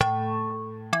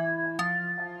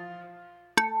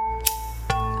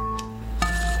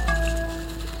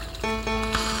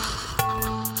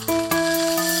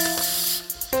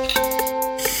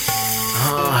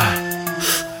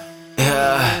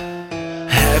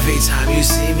Every time you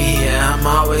see me, yeah, I'm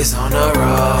always on the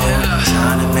road.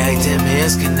 Trying to make them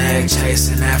ends connect,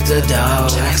 chasing after dough.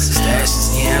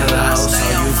 Stashes getting low, so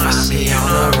you find me on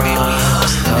the road.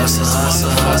 Hustle, hustle,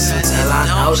 hustle till I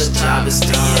know the job is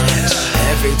done.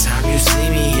 Every time you see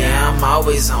me, yeah, I'm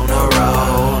always on the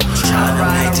road. Trying to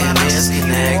make them ends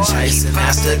connect, chasing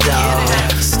after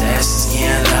dough. Stashes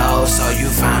getting low, so you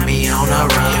find me on the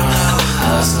road.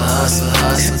 Hustle, hustle,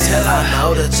 hustle till I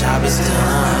know the job is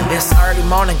done. It's early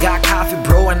morning, got coffee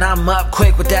brewing, I'm up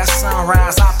quick with that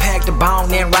sunrise. I packed the bone,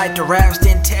 then write the raps,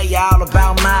 then tell you all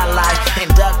about my life.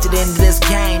 Inducted into this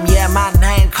game, yeah, my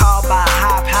name called by a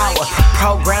high power.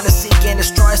 Programmed to seek and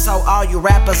destroy, so all you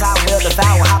rappers I will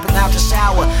devour. Hopping out the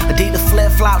shower, Adidas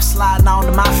flip-flops sliding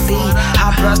onto my feet. I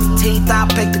brush the teeth, I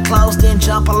pick the clothes, then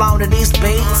jump along to these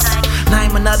beats.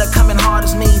 Name another coming hard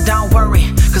as me, don't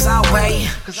worry, cause I'll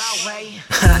wait.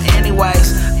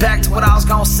 Anyways, back to what I was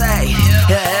gonna say.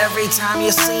 Yeah, every time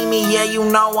you see me, yeah, you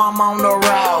know I'm on the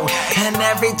road. And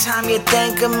every time you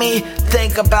think of me,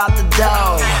 think about the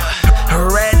dough.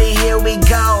 Ready, here we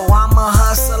go. I'm a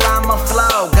hustle, I'm a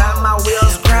flow. Got my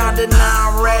wheels grounded,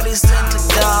 now I'm ready, set to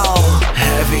go.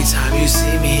 Every time you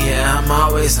see me, yeah, I'm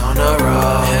always on the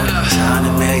road. Trying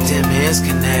to make them ends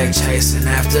connect, chasing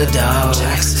after dough.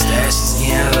 Stashes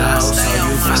getting low, so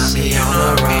you find me on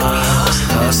the road.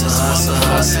 Hustle, hustle,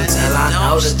 hustle till I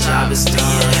know the job is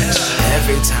done.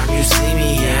 Every time you see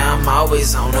me, yeah, I'm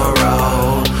always on the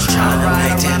road. Trying to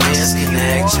make them ends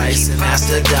connect, chasing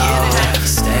after dough.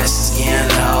 Stashes getting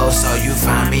low, so you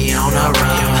find me on the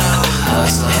road.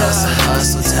 Hustle, hustle,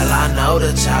 hustle till I know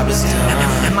the job is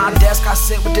done. At my desk I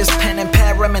sit with this pen and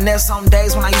pad, reminisce on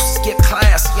days when I used to skip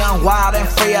class. Young, wild, and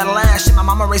free at last. Shit, my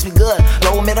mama raised me good,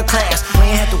 lower middle class. We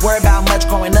ain't had to worry about much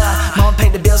growing up. Mama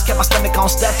paid the bills, kept my stomach on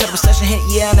stuff. Till the recession hit,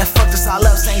 yeah, and then fucked us all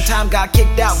up. Same time got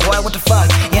kicked out, boy, what the fuck?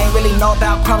 You ain't really know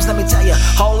about Krums, let me tell you.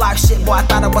 Whole life shit, boy, I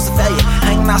thought I was a failure.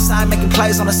 Hanging outside, making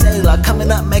plays on the cellular. Coming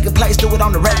up, making plays, do it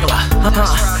on the regular.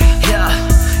 Yeah,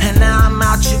 and now I'm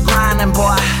out here grinding,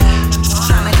 boy.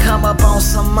 Trying to come up on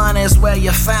some money is where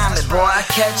you find me, boy.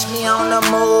 Catch me on the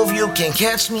move, you can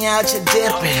catch me out here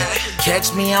dipping.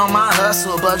 Catch me on my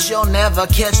hustle, but you'll never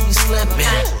catch me slipping.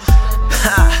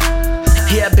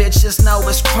 Yeah, bitches know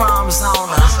it's Krums on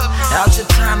her. Out here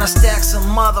trying to stack some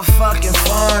motherfucking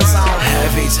funds on her.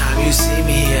 Every time you see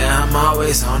me, yeah, I'm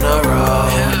always on the road.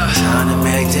 Trying to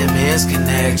make them ends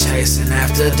connect, chasing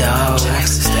after dough.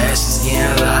 Stashes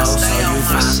getting low, so you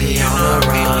find me on the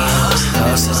road.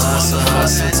 Hustle, hustle,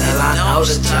 hustle till I know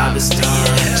the job is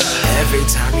done. Every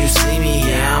time you see me,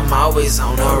 yeah, I'm always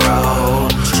on the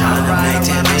road. Trying to make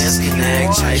them ends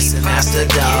connect, chasing after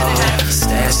dough.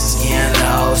 Stashes getting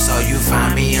low, so you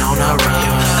find me on the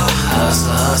road.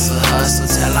 Hustle, hustle, hustle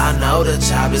till I know the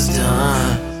job is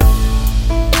done.